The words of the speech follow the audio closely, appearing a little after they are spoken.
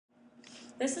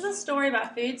This is a story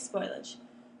about food spoilage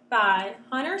by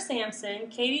Hunter Sampson,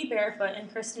 Katie Barefoot,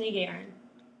 and Christine Guerin.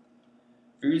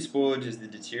 Food spoilage is the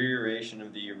deterioration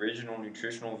of the original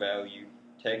nutritional value,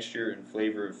 texture, and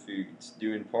flavor of foods,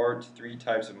 due in part to three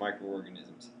types of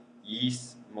microorganisms: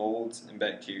 yeasts, molds, and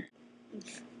bacteria.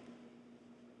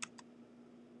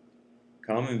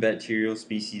 Common bacterial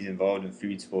species involved in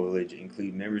food spoilage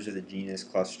include members of the genus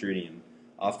Clostridium,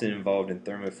 often involved in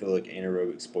thermophilic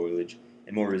anaerobic spoilage,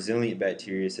 and more resilient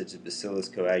bacteria such as Bacillus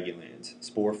coagulans,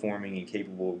 spore-forming and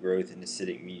capable of growth in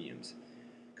acidic mediums.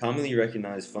 Commonly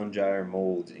recognized fungi or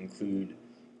molds include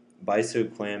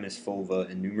Bysoclamus fulva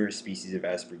and numerous species of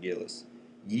Aspergillus.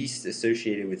 Yeasts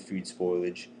associated with food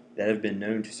spoilage that have been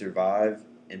known to survive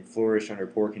and flourish under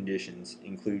poor conditions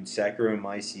include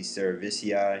Saccharomyces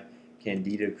cerevisiae,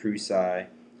 Candida krusei,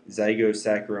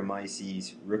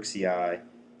 Zygosaccharomyces rooksii,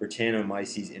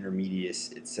 Britannomyces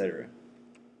intermedius, etc.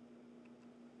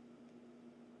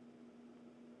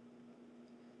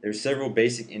 There are several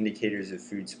basic indicators of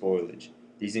food spoilage.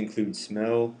 These include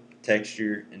smell,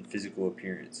 texture, and physical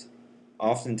appearance.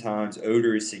 Oftentimes,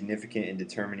 odor is significant in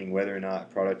determining whether or not a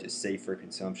product is safe for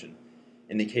consumption.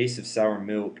 In the case of sour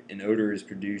milk, an odor is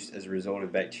produced as a result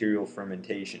of bacterial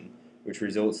fermentation, which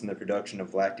results in the production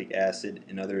of lactic acid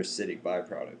and other acidic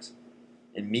byproducts.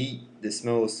 In meat, the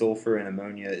smell of sulfur and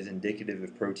ammonia is indicative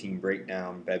of protein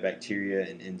breakdown by bacteria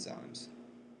and enzymes.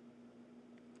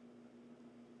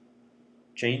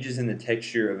 Changes in the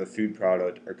texture of a food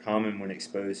product are common when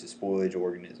exposed to spoilage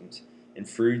organisms. In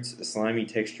fruits, a slimy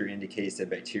texture indicates that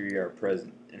bacteria are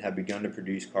present and have begun to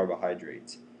produce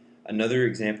carbohydrates. Another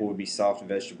example would be soft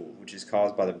vegetable, which is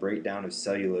caused by the breakdown of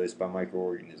cellulose by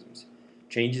microorganisms.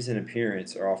 Changes in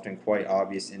appearance are often quite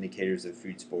obvious indicators of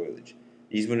food spoilage.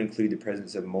 These would include the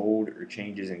presence of mold or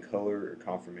changes in color or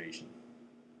conformation.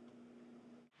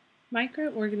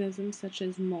 Microorganisms such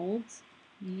as molds,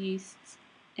 yeasts,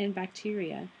 and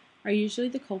bacteria are usually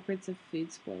the culprits of food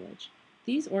spoilage.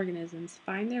 These organisms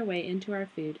find their way into our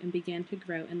food and begin to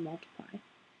grow and multiply.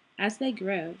 As they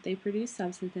grow, they produce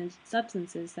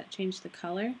substances that change the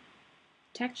color,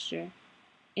 texture,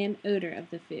 and odor of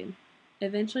the food.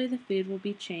 Eventually, the food will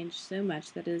be changed so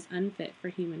much that it is unfit for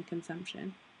human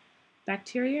consumption.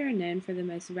 Bacteria are known for the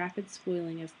most rapid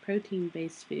spoiling of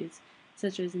protein-based foods,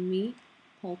 such as meat,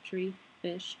 poultry,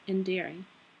 fish, and dairy.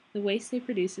 The waste they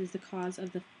produce is the cause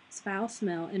of the foul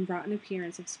smell and rotten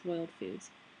appearance of spoiled foods.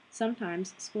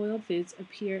 Sometimes, spoiled foods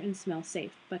appear and smell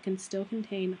safe, but can still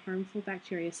contain harmful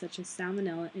bacteria such as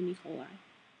Salmonella and E. coli.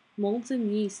 Molds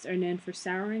and yeasts are known for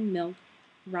souring milk,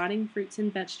 rotting fruits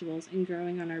and vegetables, and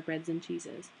growing on our breads and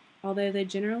cheeses. Although they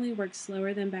generally work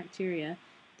slower than bacteria,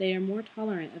 they are more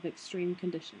tolerant of extreme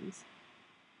conditions.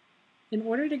 In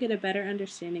order to get a better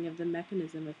understanding of the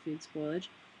mechanism of food spoilage,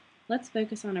 let's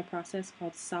focus on a process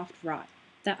called soft rot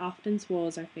that often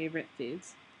spoils our favorite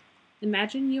foods.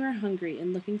 Imagine you are hungry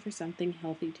and looking for something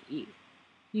healthy to eat.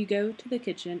 You go to the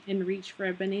kitchen and reach for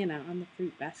a banana on the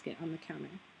fruit basket on the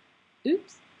counter.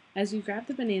 Oops! As you grab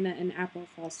the banana, an apple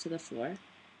falls to the floor.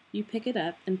 You pick it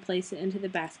up and place it into the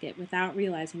basket without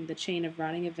realizing the chain of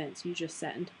rotting events you just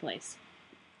set into place.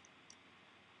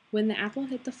 When the apple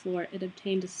hit the floor, it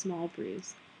obtained a small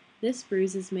bruise. This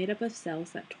bruise is made up of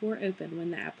cells that tore open when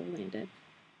the apple landed.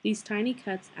 These tiny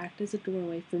cuts act as a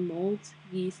doorway for molds,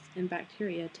 yeasts, and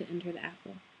bacteria to enter the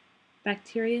apple.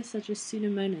 Bacteria such as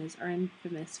Pseudomonas are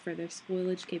infamous for their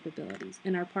spoilage capabilities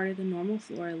and are part of the normal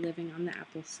flora living on the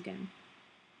apple's skin.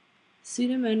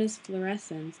 Pseudomonas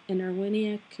fluorescens and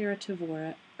Erwinia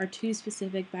kerativora are two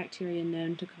specific bacteria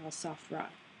known to cause soft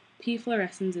rot. P.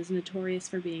 fluorescens is notorious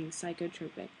for being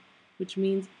psychotropic, which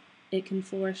means it can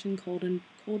flourish in cold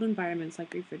environments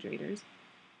like refrigerators.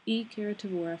 E.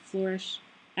 kerativora flourish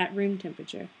at room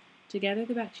temperature. Together,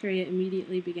 the bacteria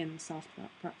immediately begin the soft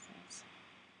rot process.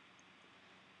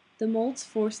 The molds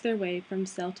force their way from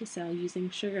cell to cell using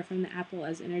sugar from the apple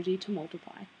as energy to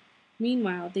multiply.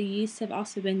 Meanwhile, the yeasts have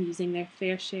also been using their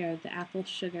fair share of the apple's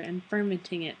sugar and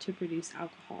fermenting it to produce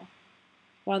alcohol.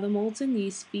 While the molds and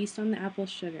yeasts feast on the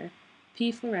apple's sugar,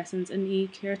 P. fluorescens and E.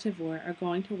 kerativora are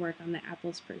going to work on the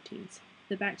apple's proteins.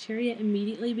 The bacteria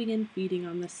immediately begin feeding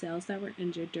on the cells that were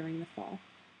injured during the fall.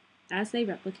 As they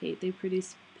replicate, they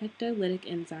produce pectolytic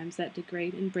enzymes that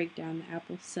degrade and break down the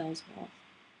apple's cell wall.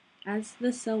 As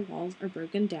the cell walls are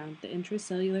broken down, the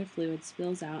intracellular fluid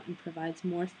spills out and provides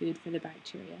more food for the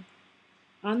bacteria.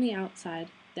 On the outside,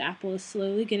 the apple is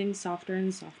slowly getting softer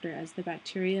and softer as the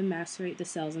bacteria macerate the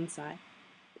cells inside.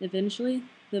 Eventually,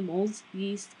 the molds,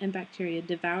 yeast, and bacteria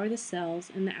devour the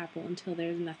cells in the apple until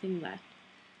there is nothing left.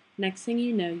 Next thing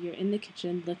you know, you're in the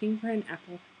kitchen looking for an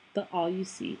apple, but all you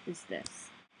see is this.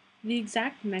 The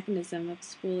exact mechanism of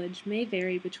spoilage may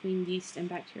vary between yeast and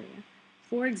bacteria.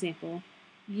 For example,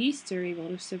 yeasts are able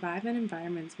to survive in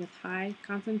environments with high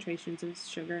concentrations of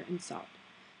sugar and salt.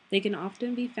 They can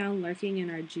often be found lurking in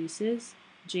our juices,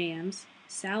 jams,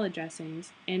 salad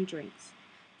dressings, and drinks.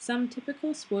 Some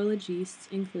typical spoilage yeasts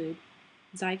include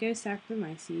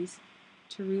Zygosaccharomyces,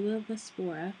 Torula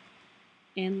laspora,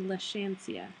 and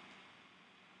Lachantia.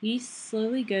 Yeasts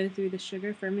slowly go through the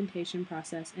sugar fermentation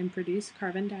process and produce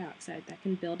carbon dioxide that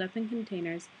can build up in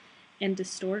containers and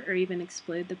distort or even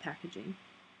explode the packaging.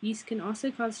 Yeast can also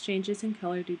cause changes in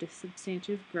color due to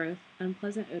substantive growth,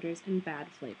 unpleasant odors, and bad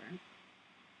flavor.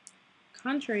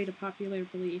 Contrary to popular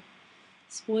belief,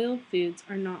 spoiled foods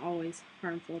are not always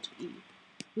harmful to eat.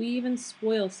 We even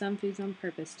spoil some foods on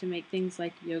purpose to make things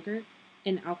like yogurt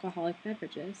and alcoholic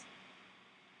beverages.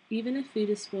 Even if food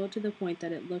is spoiled to the point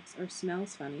that it looks or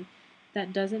smells funny,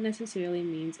 that doesn't necessarily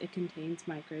mean it contains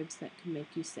microbes that can make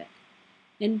you sick.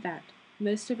 In fact,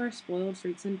 most of our spoiled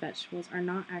fruits and vegetables are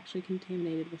not actually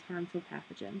contaminated with harmful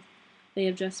pathogens. They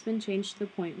have just been changed to the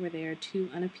point where they are too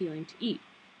unappealing to eat.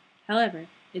 However,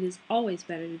 it is always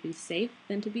better to be safe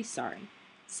than to be sorry.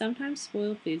 Sometimes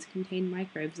spoiled foods contain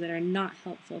microbes that are not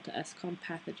helpful to us called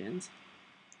pathogens.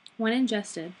 When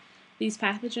ingested, these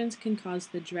pathogens can cause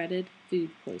the dreaded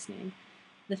food poisoning.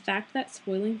 The fact that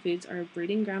spoiling foods are a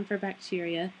breeding ground for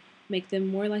bacteria make them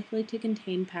more likely to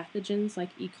contain pathogens like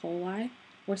E. coli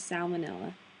or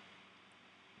Salmonella.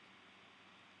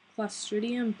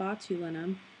 Clostridium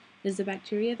botulinum is the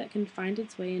bacteria that can find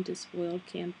its way into spoiled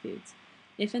canned foods.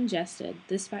 If ingested,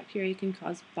 this bacteria can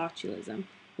cause botulism,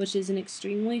 which is an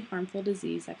extremely harmful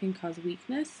disease that can cause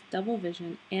weakness, double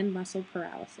vision, and muscle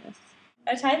paralysis.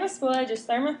 A type of spoilage is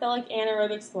thermophilic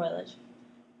anaerobic spoilage,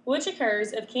 which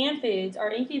occurs if canned foods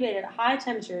are incubated at high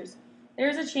temperatures. There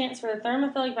is a chance for the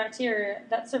thermophilic bacteria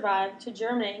that survive to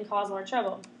germinate and cause more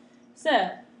trouble. So,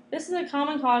 this is a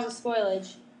common cause of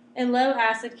spoilage in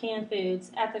low-acid canned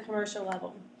foods at the commercial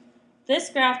level. This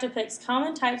graph depicts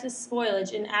common types of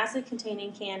spoilage in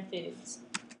acid-containing canned foods.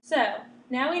 So,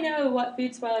 now we know what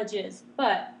food spoilage is,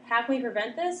 but how can we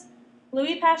prevent this?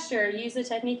 Louis Pasteur used the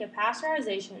technique of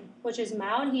pasteurization, which is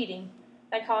mild heating,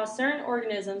 that caused certain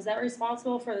organisms that were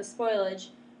responsible for the spoilage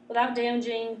without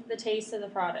damaging the taste of the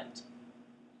product.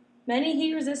 Many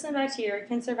heat-resistant bacteria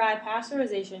can survive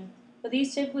pasteurization, but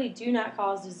these typically do not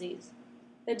cause disease.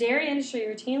 The dairy industry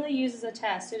routinely uses a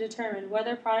test to determine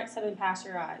whether products have been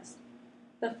pasteurized,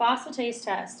 the phosphatase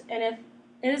test, and if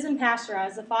it has been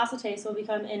pasteurized, the phosphatase will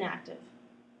become inactive.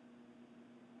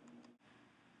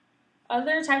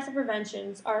 Other types of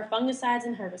preventions are fungicides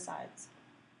and herbicides.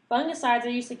 Fungicides are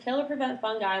used to kill or prevent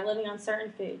fungi living on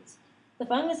certain foods. The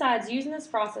fungicides used in this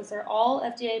process are all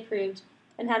FDA approved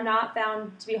and have not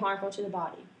found to be harmful to the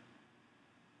body.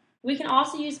 We can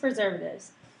also use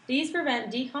preservatives. These prevent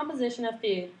decomposition of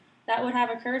food that would have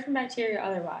occurred from bacteria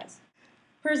otherwise.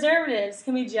 Preservatives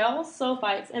can be gels,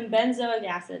 sulfites, and benzoic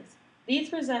acids. These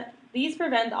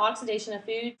prevent the oxidation of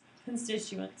food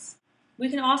constituents. We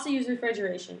can also use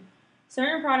refrigeration.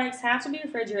 Certain products have to be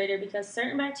refrigerated because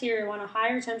certain bacteria want a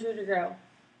higher temperature to grow,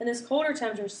 and this colder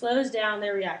temperature slows down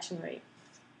their reaction rate.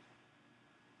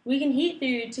 We can heat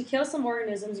food to kill some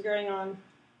organisms growing on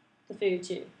the food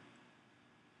too.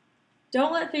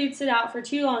 Don't let food sit out for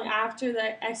too long after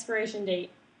the expiration date.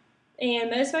 And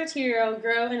most bacteria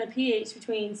grow in a pH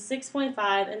between 6.5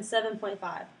 and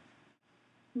 7.5.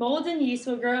 Molds and yeast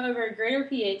will grow over a greater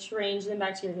pH range than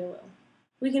bacteria will.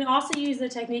 We can also use the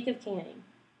technique of canning,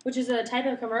 which is a type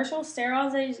of commercial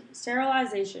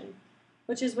sterilization,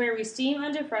 which is where we steam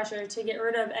under pressure to get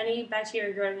rid of any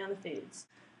bacteria growing on the foods.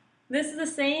 This is the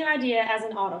same idea as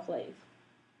an autoclave.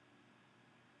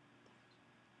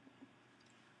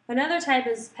 Another type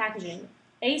is packaging.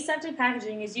 Aseptic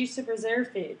packaging is used to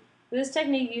preserve food. This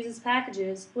technique uses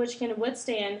packages which can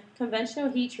withstand conventional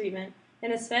heat treatment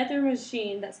and is fed through a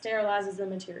machine that sterilizes the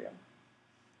material.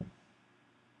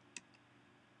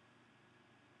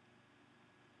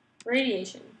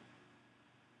 Radiation.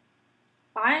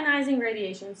 Ionizing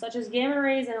radiation, such as gamma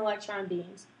rays and electron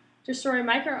beams, destroy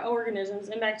microorganisms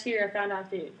and bacteria found on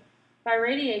food. By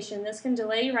radiation, this can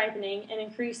delay ripening and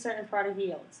increase certain product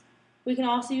yields. We can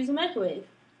also use a microwave.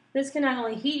 This can not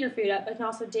only heat your food up, but can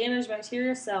also damage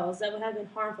bacterial cells that would have been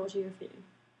harmful to your food.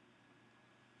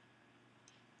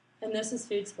 And this is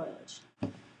food spoilage.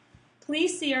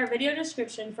 Please see our video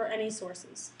description for any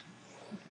sources.